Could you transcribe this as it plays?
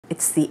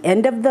It's the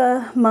end of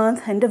the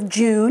month, end of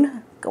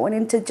June, going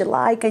into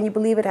July. Can you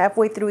believe it?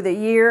 Halfway through the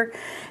year.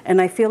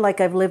 And I feel like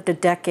I've lived a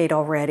decade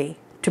already,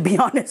 to be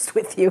honest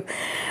with you.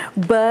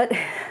 But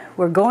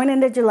we're going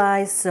into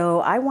July, so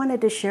I wanted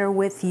to share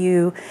with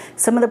you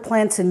some of the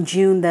plants in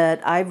June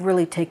that I've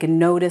really taken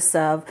notice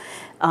of,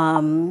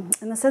 in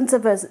the sense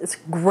of its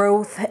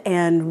growth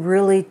and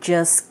really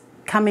just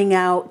coming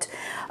out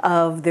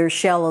of their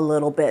shell a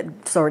little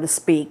bit, so to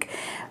speak.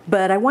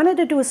 But I wanted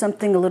to do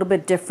something a little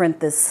bit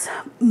different this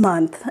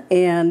month,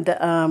 and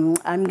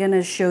I'm going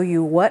to show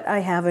you what I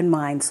have in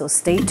mind, so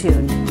stay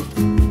tuned.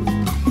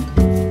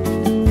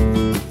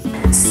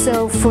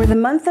 So for the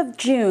month of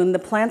June, the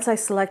plants I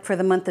select for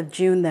the month of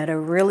June that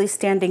are really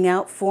standing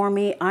out for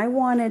me, I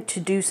wanted to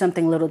do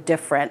something a little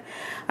different.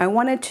 I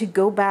wanted to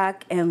go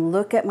back and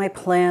look at my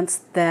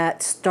plants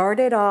that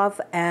started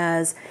off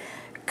as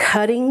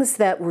cuttings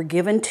that were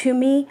given to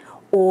me,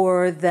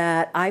 or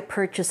that I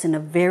purchased in a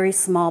very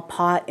small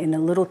pot, in a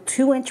little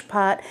 2-inch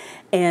pot,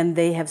 and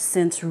they have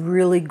since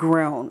really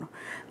grown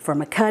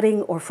from a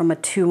cutting or from a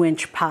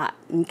 2-inch pot.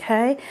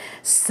 Okay,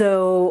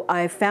 so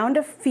I found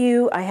a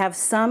few. I have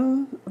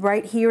some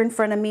right here in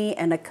front of me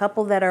and a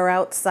couple that are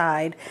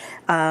outside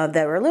that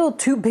are a little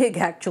too big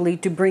actually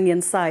to bring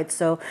inside.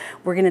 So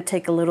we're going to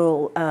take a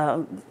little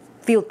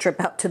field trip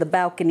out to the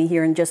balcony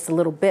here in just a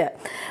little bit.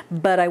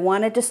 But I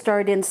wanted to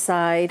start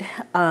inside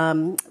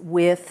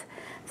with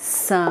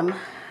some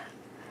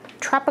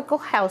tropical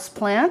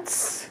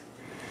houseplants.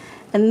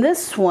 And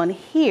this one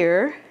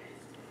here,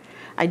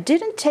 I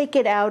didn't take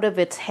it out of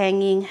its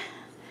hanging,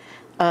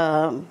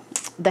 the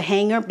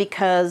hanger,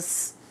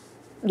 because,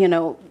 you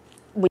know,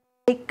 when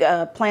you take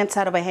plants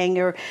out of a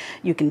hanger,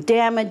 you can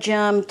damage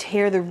them,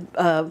 tear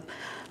the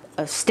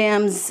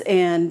stems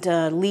and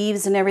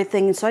leaves and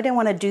everything. So I didn't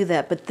want to do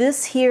that. But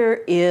this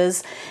here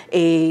is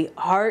a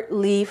heart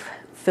leaf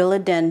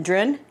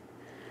philodendron,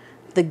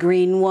 the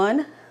green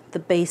one, the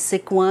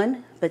basic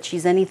one, but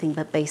she's anything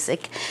but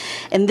basic.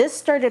 And this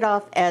started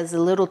off as a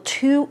little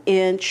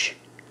 2-inch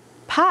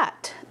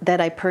pot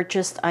that I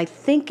purchased. I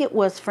think it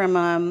was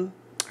from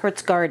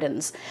Hertz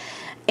Gardens.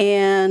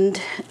 And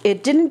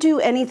it didn't do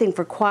anything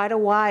for quite a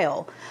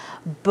while.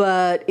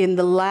 But in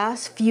the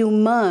last few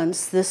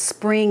months, this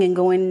spring and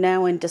going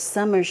now into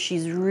summer,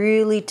 she's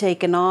really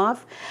taken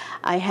off.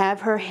 I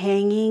have her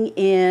hanging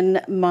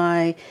in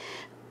my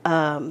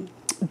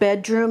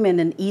bedroom in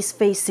an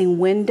east-facing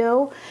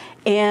window,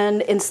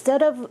 and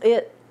instead of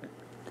it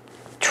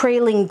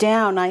trailing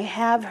down, I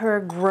have her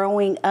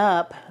growing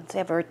up. Let's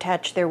have her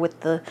attached there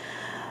with a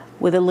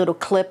little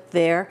clip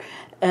there,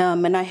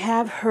 and I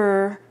have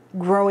her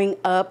growing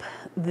up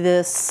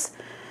this.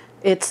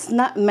 It's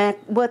not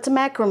well, it's a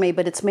macrame,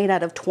 but it's made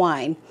out of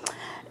twine,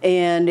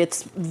 and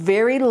it's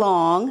very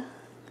long.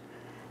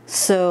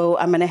 So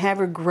I'm going to have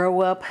her grow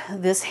up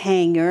this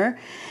hanger.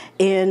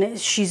 And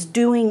she's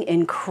doing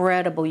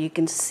incredible. You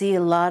can see a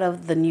lot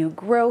of the new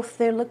growth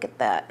there. Look at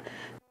that.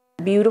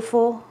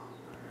 Beautiful.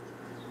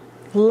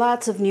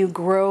 Lots of new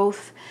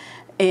growth.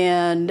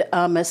 And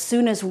as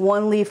soon as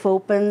one leaf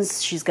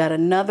opens, she's got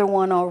another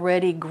one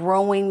already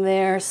growing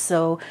there.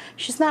 So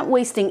she's not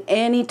wasting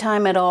any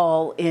time at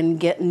all in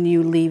getting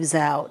new leaves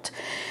out.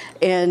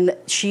 And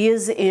she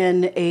is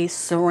in a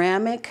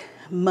ceramic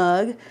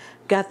mug.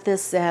 Got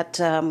this at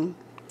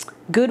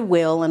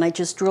Goodwill, and I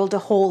just drilled a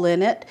hole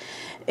in it.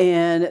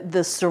 And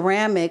the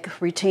ceramic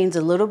retains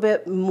a little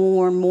bit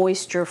more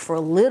moisture for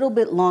a little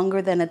bit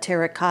longer than a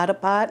terracotta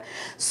pot,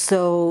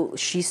 so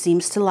she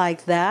seems to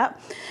like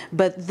that.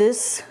 But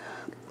this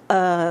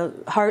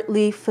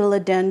heartleaf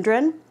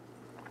philodendron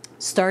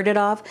started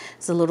off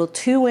as a little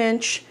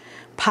 2-inch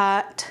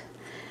pot,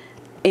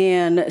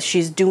 and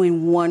she's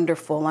doing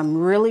wonderful. I'm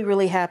really,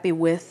 really happy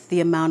with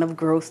the amount of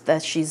growth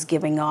that she's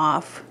giving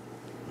off.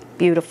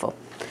 Beautiful.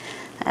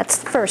 That's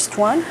the first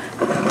one.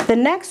 The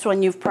next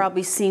one you've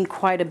probably seen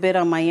quite a bit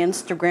on my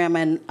Instagram,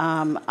 and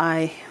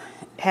I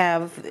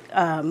have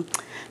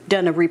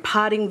done a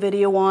repotting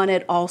video on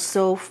it.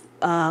 Also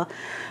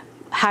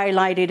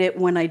highlighted it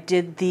when I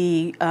did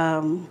the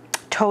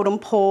totem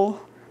pole,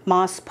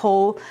 moss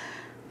pole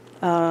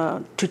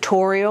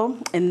tutorial,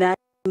 and that's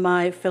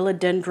my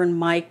philodendron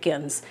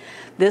micans.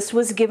 This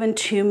was given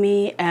to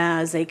me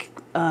as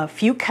a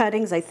few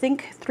cuttings, I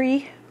think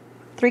three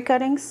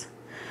cuttings,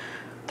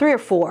 3 or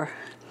 4.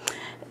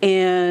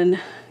 And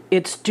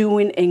it's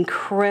doing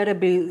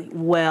incredibly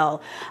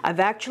well. I've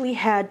actually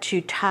had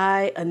to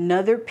tie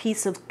another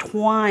piece of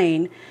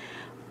twine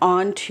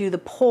onto the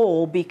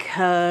pole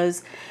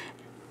because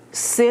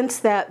since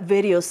that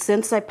video,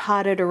 since I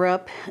potted her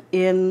up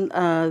in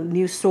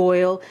new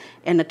soil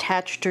and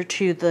attached her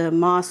to the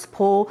moss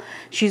pole,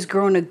 she's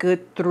grown a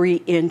good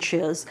 3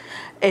 inches.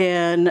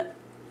 And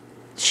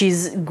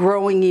she's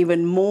growing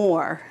even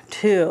more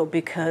too,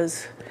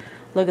 because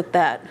look at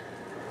that.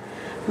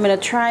 I'm going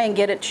to try and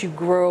get it to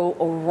grow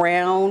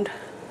around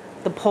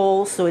the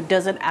pole so it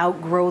doesn't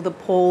outgrow the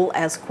pole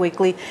as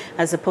quickly,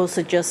 as opposed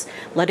to just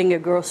letting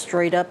it grow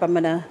straight up. I'm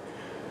going to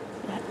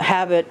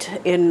have it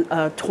in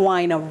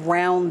twine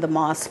around the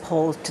moss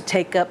pole to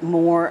take up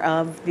more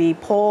of the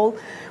pole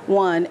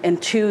one,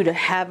 and two, to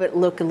have it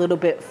look a little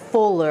bit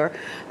fuller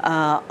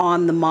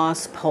on the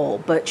moss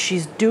pole. But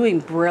she's doing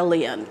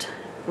brilliant,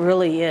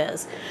 really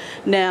is.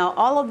 Now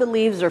all of the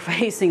leaves are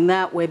facing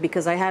that way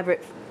because I have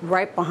it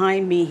right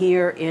behind me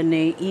here in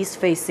a east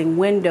facing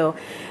window,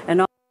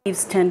 and all the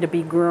leaves tend to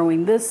be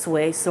growing this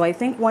way. So I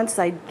think once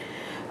I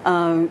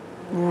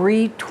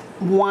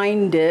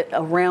rewind it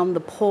around the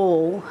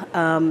pole,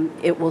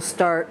 it will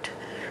start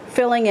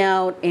filling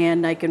out,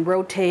 and I can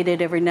rotate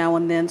it every now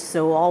and then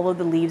so all of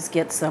the leaves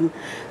get some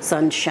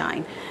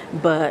sunshine.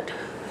 But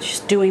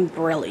she's doing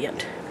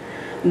brilliant.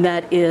 And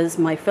that is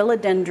my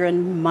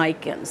philodendron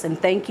micans. And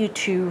thank you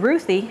to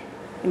Ruthie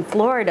in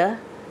Florida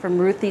from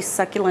Ruthie's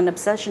Succulent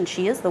Obsession.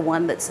 She is the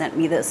one that sent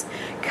me this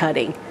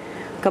cutting.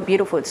 Look how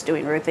beautiful it's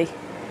doing, Ruthie.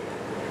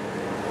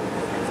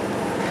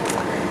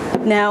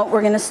 Now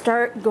we're going to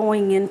start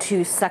going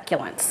into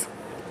succulents.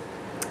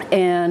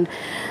 And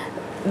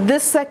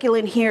this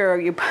succulent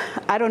here,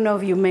 I don't know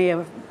if you may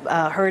have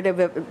heard of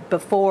it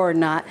before or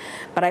not,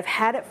 but I've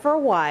had it for a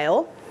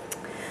while.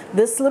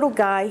 This little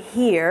guy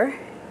here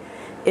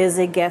is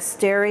a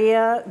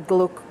Gasteria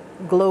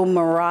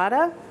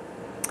glomerata,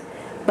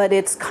 but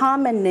its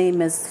common name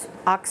is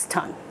ox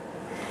tongue.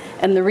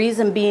 And the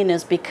reason being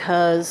is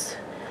because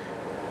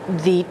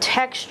the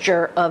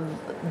texture of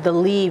the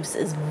leaves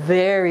is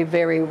very,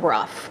 very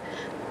rough.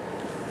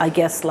 I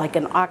guess like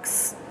an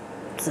ox's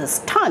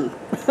tongue,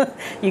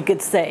 you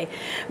could say.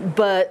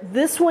 But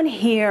this one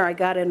here, I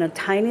got in a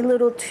tiny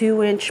little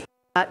 2-inch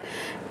pot.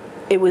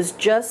 It was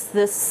just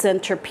this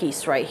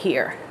centerpiece right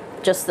here,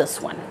 just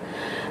this one.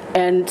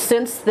 And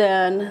since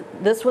then,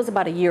 this was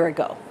about a year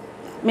ago,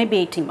 maybe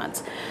 18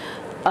 months.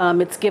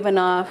 It's given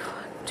off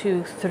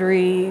 2,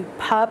 3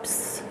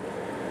 pups.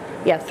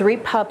 Yeah, 3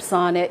 pups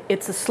on it.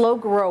 It's a slow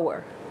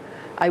grower.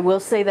 I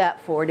will say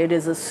that for it. It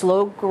is a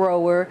slow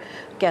grower.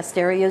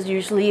 Gasterias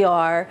usually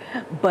are,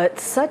 but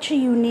such a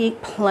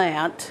unique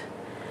plant.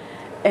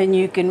 And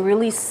you can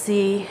really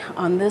see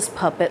on this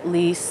pup at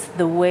least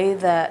the way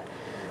that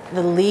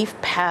the leaf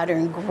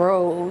pattern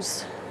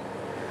grows.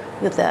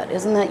 Look at that,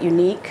 isn't that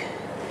unique?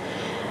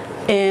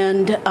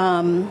 And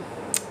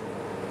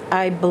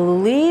I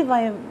believe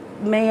I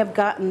may have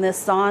gotten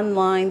this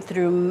online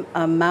through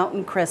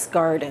Mountain Crest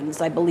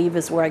Gardens, I believe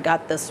is where I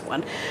got this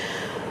one.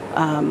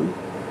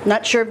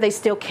 Not sure if they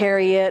still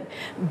carry it,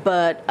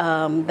 but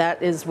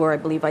that is where I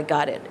believe I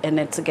got it. And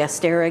it's a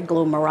Gasteria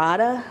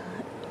glomerata,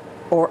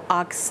 or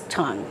ox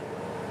tongue,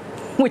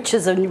 which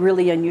is a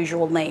really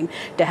unusual name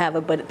to have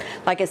it. But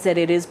like I said,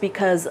 it is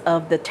because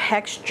of the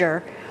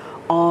texture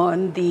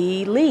on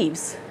the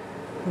leaves.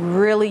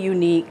 Really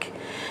unique.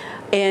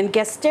 And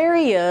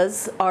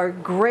Gasterias are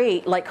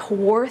great, like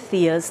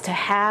Haworthias, to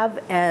have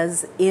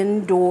as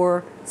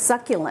indoor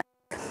succulents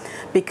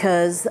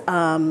because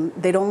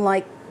they don't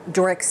like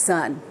direct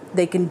sun.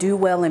 They can do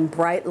well in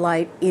bright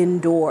light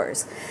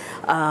indoors.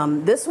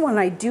 This one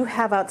I do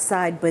have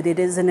outside, but it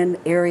is in an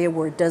area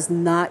where it does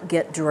not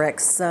get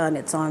direct sun.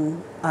 It's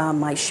on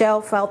my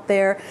shelf out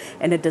there,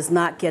 and it does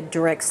not get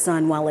direct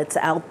sun while it's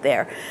out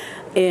there.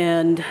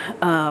 And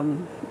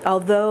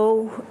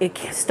although it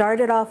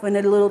started off in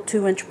a little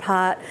 2-inch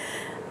pot,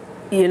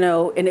 you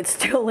know, and it's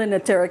still in a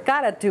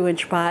terracotta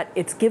 2-inch pot,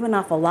 it's given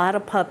off a lot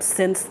of pups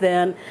since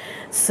then.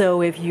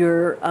 So if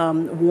you're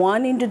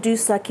wanting to do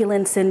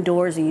succulents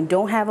indoors and you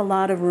don't have a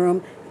lot of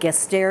room,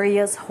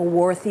 Gasterias,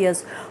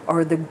 Haworthias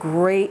are the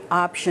great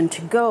option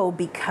to go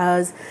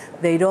because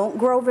they don't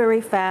grow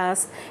very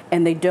fast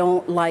and they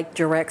don't like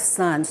direct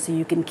sun. So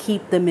you can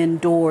keep them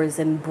indoors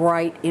in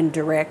bright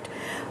indirect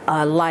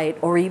light,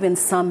 or even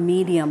some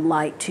medium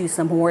light too.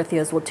 Some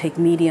Haworthias will take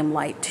medium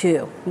light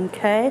too.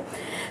 Okay,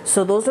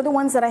 so those are the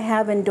ones that I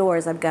have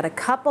indoors. I've got a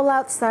couple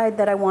outside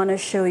that I want to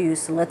show you,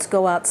 so let's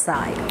go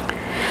outside.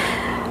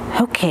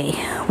 Okay,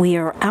 we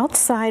are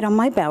outside on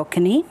my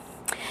balcony,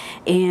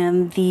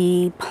 and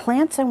the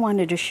plants I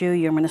wanted to show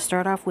you, I'm going to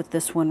start off with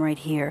this one right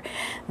here.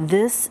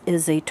 This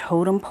is a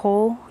totem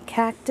pole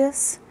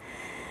cactus,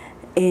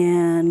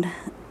 and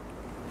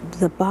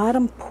the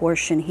bottom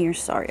portion here,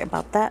 sorry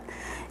about that,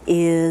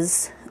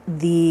 is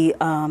the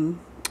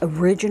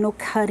original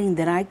cutting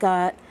that I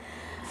got.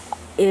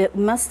 It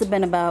must have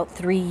been about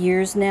 3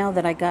 years now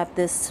that I got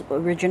this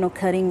original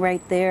cutting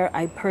right there.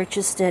 I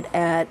purchased it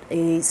at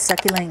a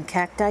succulent and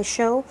cacti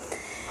show.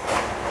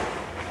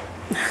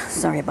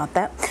 Sorry about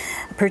that.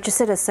 I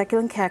purchased it at a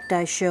succulent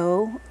cacti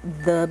show.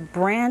 The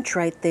branch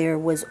right there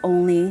was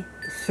only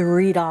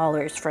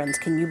 $3, friends.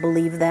 Can you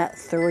believe that?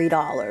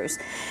 $3.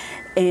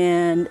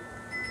 And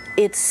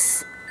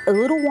it's a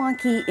little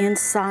wonky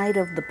inside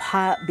of the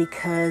pot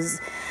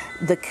because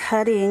the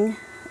cutting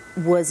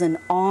was an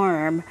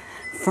arm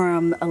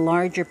from a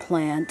larger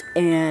plant,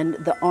 and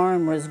the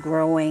arm was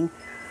growing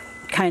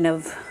kind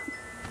of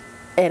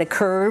at a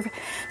curve,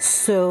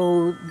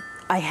 so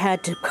I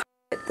had to cut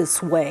it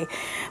this way.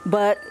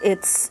 But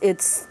it's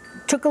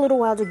took a little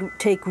while to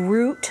take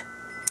root.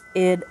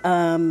 It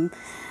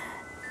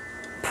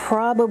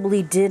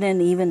probably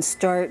didn't even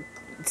start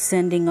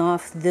sending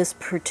off this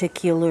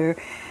particular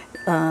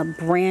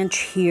branch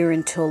here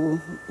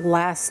until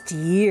last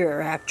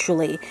year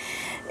actually,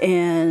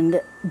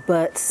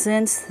 but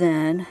since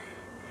then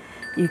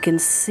you can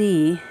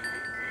see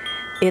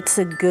it's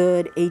a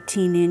good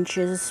 18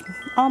 inches,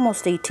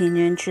 almost 18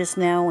 inches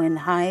now in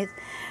height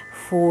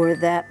for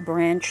that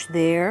branch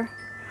there.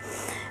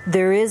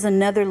 There is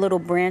another little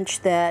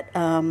branch that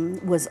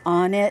was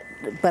on it,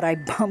 but I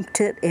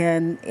bumped it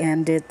and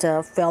it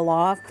fell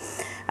off.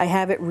 I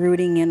have it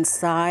rooting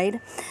inside,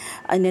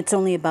 and it's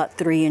only about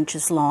 3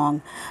 inches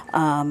long.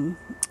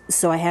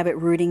 So I have it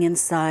rooting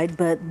inside,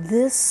 but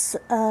this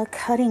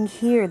cutting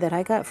here that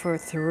I got for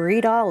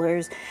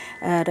 $3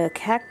 at a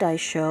cacti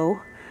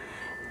show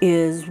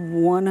is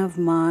one of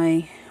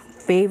my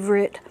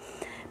favorite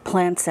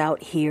plants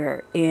out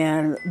here.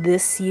 And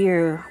this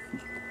year,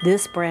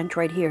 this branch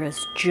right here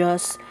has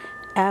just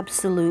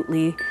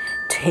absolutely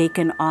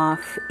taken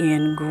off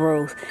in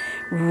growth.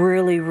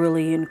 Really,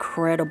 really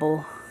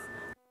incredible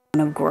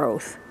amount of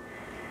growth.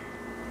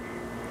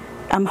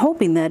 I'm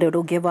hoping that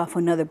it'll give off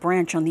another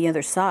branch on the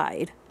other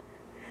side,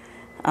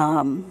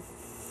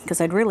 because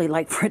I'd really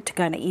like for it to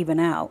kind of even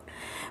out.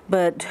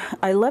 But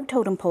I love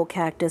totem pole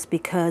cactus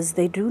because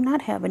they do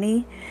not have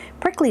any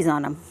pricklies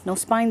on them, no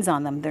spines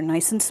on them. They're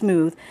nice and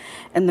smooth,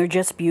 and they're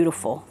just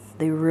beautiful.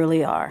 They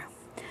really are.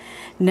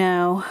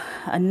 Now,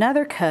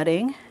 another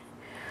cutting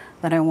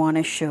that I want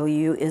to show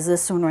you is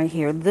this one right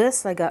here.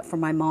 This I got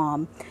from my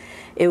mom.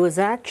 It was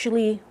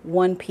actually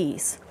one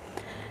piece.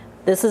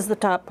 This is the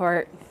top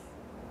part.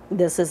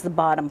 This is the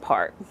bottom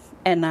part.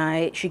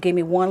 And she gave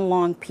me one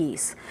long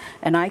piece.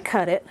 And I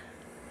cut it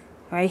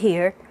right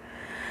here,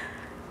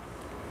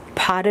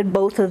 potted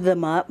both of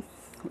them up,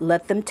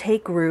 let them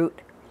take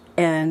root,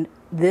 and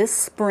this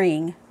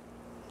spring,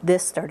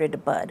 this started to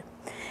bud.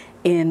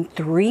 In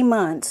 3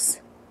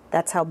 months,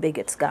 that's how big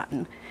it's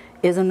gotten.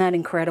 Isn't that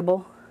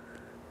incredible?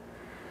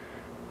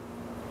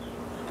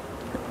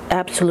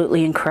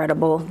 Absolutely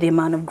incredible, the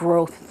amount of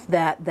growth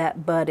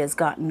that bud has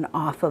gotten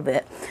off of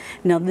it.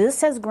 Now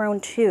this has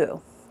grown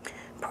too,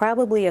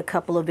 probably a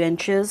couple of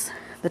inches,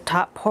 the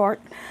top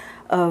part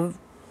of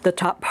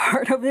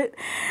it,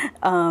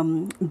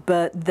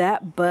 but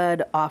that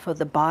bud off of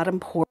the bottom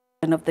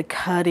portion of the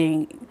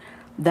cutting,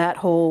 that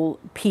whole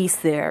piece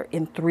there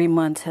in 3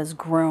 months has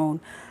grown.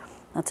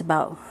 That's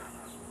about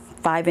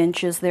 5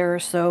 inches there or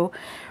so.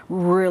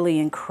 Really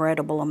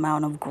incredible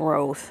amount of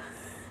growth.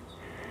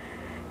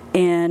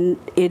 And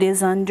it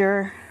is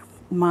under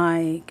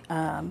my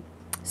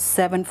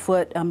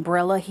 7-foot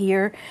umbrella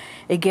here.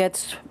 It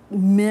gets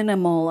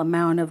minimal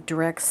amount of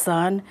direct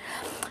sun.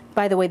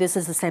 By the way, this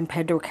is a San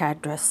Pedro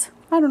cactus.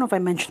 I don't know if I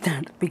mentioned that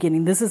at the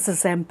beginning. This is a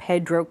San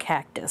Pedro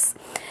cactus.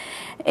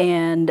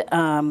 And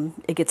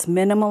it gets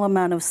minimal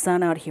amount of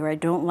sun out here. I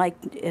don't like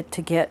it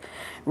to get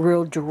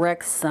real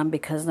direct sun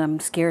because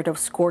I'm scared of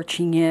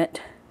scorching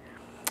it.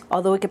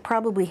 Although it could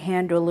probably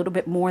handle a little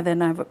bit more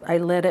than I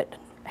let it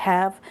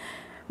have.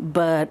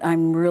 But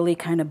I'm really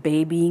kind of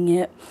babying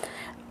it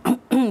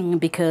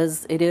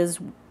because it is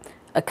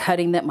a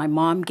cutting that my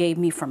mom gave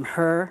me from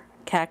her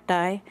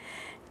cacti,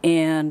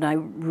 and I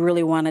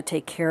really want to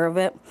take care of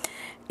it.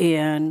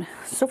 And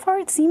so far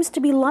it seems to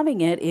be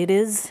loving it. It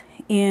is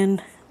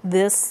in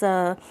this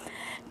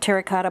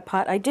terracotta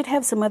pot. I did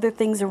have some other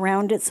things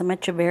around it, some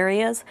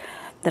echeverias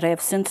that I have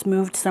since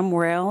moved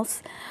somewhere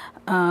else.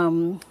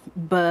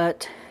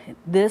 But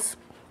this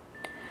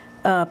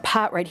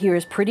pot right here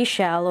is pretty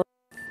shallow.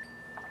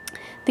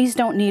 These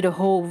don't need a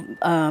whole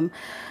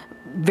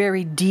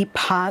very deep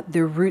pot.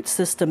 Their root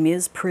system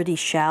is pretty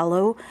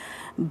shallow,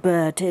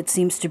 but it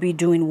seems to be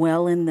doing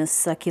well in this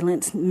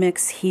succulent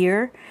mix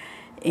here.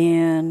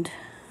 And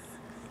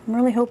I'm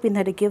really hoping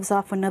that it gives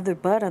off another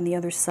bud on the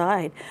other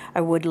side.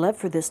 I would love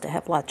for this to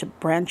have lots of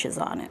branches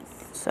on it.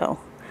 So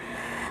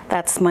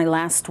that's my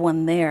last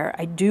one there.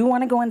 I do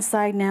want to go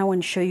inside now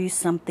and show you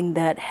something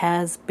that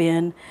has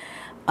been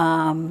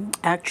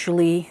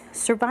actually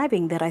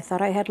surviving that I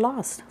thought I had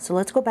lost. So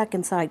let's go back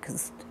inside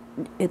because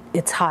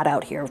it's hot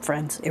out here,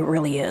 friends. It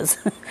really is.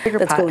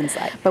 Let's go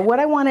inside. But what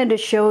I wanted to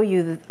show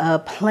you, a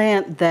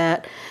plant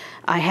that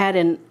I had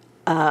in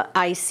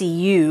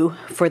ICU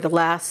for the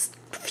last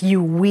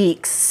few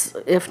weeks,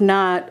 if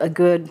not a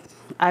good,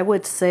 I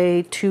would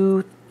say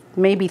 2,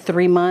 maybe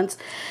 3 months,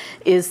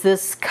 is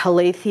this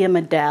Calathea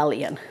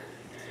medallion.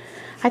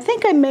 I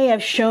think I may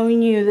have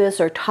shown you this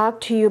or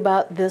talked to you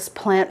about this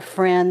plant,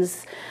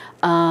 friends,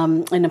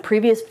 in a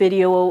previous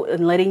video,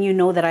 and letting you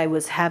know that I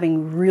was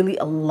having really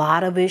a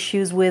lot of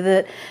issues with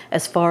it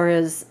as far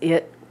as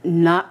it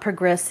not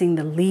progressing,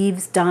 the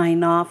leaves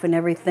dying off and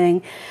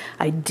everything.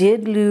 I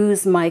did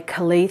lose my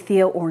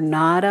Calathea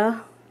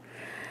ornata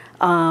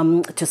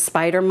to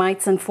spider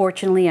mites,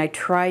 unfortunately. I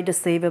tried to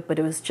save it, but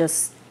it was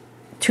just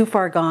too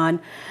far gone,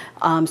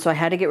 so I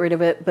had to get rid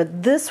of it.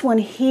 But this one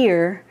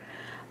here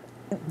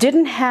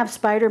didn't have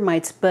spider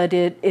mites, but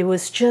it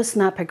was just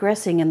not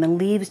progressing, and the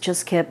leaves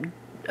just kept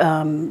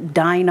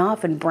dying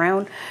off and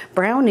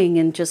browning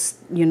and just,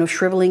 you know,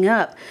 shriveling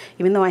up,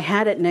 even though I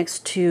had it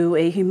next to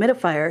a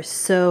humidifier.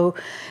 So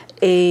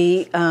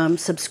a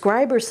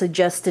subscriber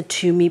suggested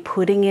to me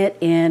putting it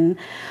in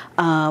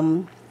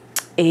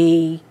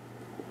a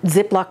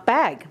Ziploc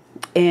bag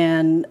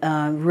and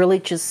really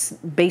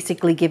just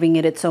basically giving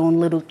it its own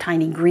little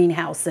tiny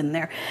greenhouse in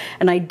there.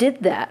 And I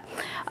did that.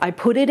 I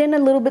put it in a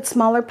little bit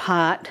smaller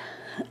pot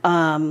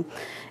and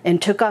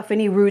took off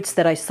any roots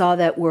that I saw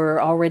that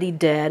were already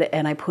dead,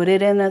 and I put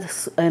it in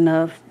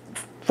a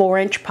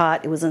 4-inch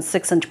pot. It was a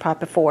 6-inch pot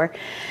before,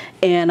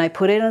 and I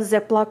put it in a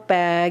Ziploc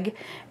bag,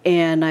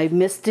 and I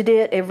misted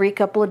it every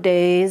couple of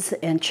days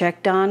and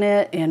checked on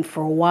it, and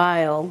for a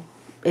while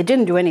it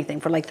didn't do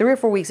anything. For like 3 or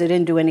 4 weeks it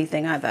didn't do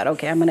anything. I thought,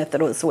 okay, I'm gonna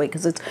throw this away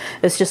because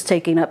it's just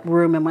taking up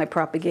room in my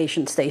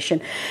propagation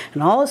station.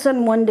 And all of a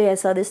sudden one day I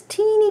saw this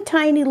teeny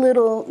tiny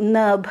little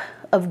nub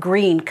of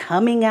green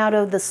coming out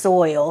of the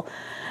soil,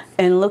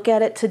 and look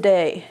at it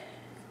today.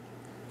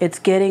 It's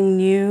getting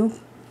new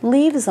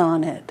leaves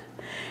on it.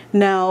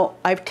 Now,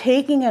 I've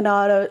taken it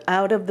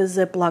out of the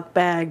Ziploc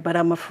bag, but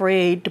I'm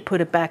afraid to put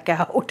it back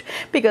out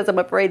because I'm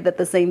afraid that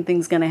the same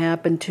thing's going to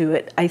happen to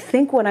it. I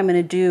think what I'm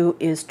going to do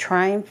is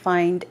try and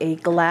find a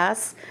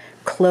glass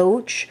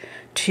cloche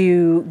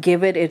to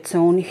give it its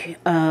own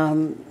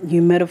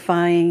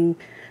humidifying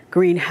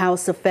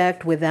greenhouse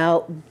effect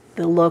without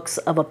the looks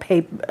of a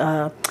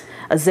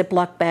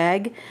Ziploc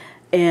bag,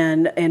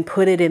 and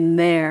put it in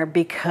there,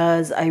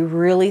 because I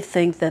really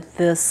think that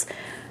this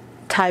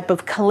type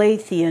of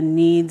calathea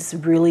needs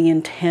really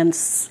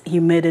intense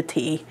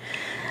humidity.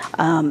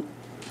 I'll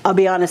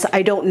be honest,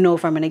 I don't know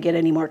if I'm going to get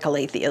any more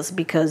calatheas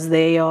because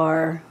they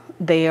are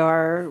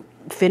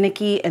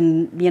finicky,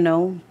 and you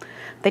know,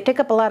 they take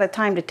up a lot of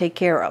time to take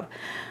care of.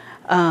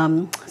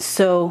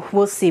 So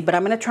we'll see, but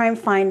I'm going to try and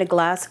find a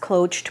glass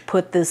cloche to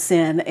put this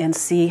in and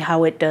see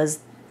how it does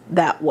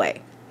that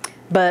way.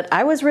 But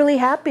I was really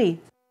happy.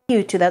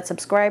 You to that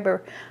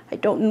subscriber. I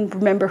don't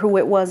remember who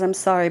it was, I'm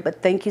sorry,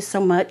 but thank you so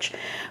much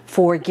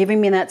for giving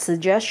me that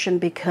suggestion,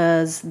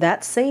 because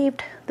that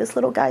saved this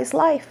little guy's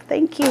life.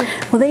 Thank you.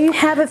 Well, there you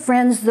have it,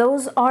 friends.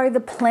 Those are the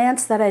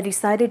plants that I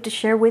decided to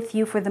share with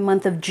you for the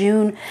month of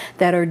June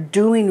that are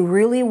doing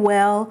really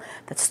well,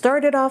 that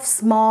started off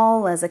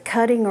small as a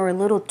cutting or a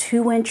little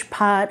 2-inch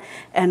pot,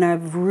 and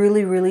have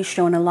really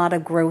shown a lot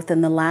of growth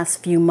in the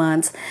last few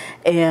months,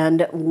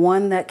 and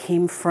one that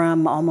came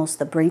from almost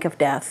the brink of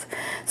death.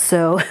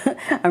 So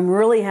I'm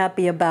really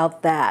happy about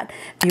that.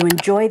 If you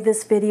enjoyed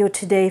this video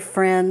today,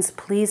 friends,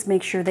 please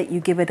make sure that you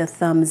give it a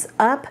thumbs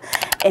up.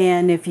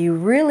 And if you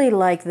really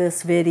like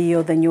this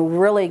video, then you're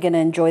really going to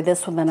enjoy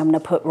this one that I'm going to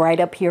put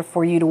right up here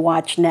for you to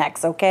watch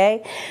next,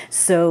 okay?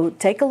 So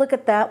take a look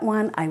at that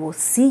one. I will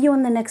see you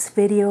in the next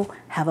video.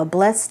 Have a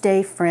blessed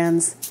day,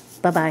 friends.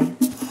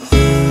 Bye-bye.